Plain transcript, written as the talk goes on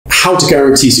How to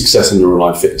guarantee success in your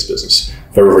online fitness business?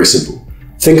 Very, very simple.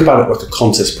 Think about it like a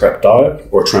contest prep diet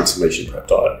or a transformation prep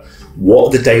diet. What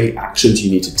are the daily actions you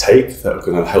need to take that are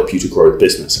going to help you to grow the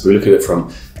business? If we look at it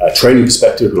from a training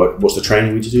perspective, we're like, what's the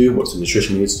training we need to do? What's the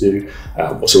nutrition we need to do?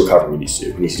 What's the recovery we need to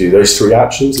do? We need to do those 3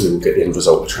 actions and then we'll get the end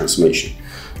result of transformation.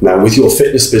 Now, with your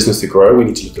fitness business to grow, we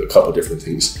need to look at a couple of different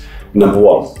things. Number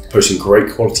 1, posting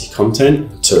great quality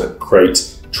content to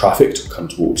create traffic to come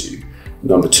towards you.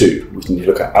 Number 2, we need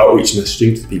to look at outreach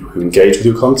messaging to the people who engage with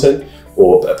your content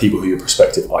or people who are your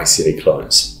prospective ICA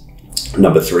clients.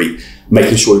 Number 3,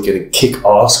 making sure you're getting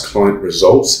kick-ass client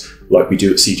results like we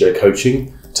do at CJ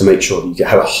Coaching to make sure that you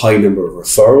have a high number of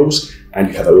referrals and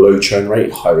you have a low churn rate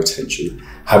and high retention.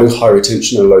 Having high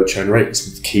retention and low churn rate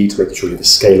is the key to making sure you have a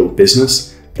scalable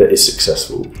business that is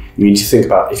successful. You need to think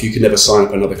about, if you could never sign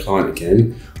up another client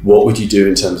again, what would you do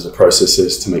in terms of the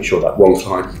processes to make sure that one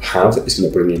client you have is going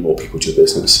to bring in more people to your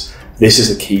business? This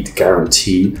is the key to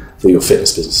guarantee that your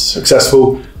fitness business is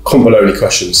successful. Comment below any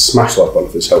questions, smash the like button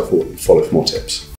if it's helpful, and follow for more tips.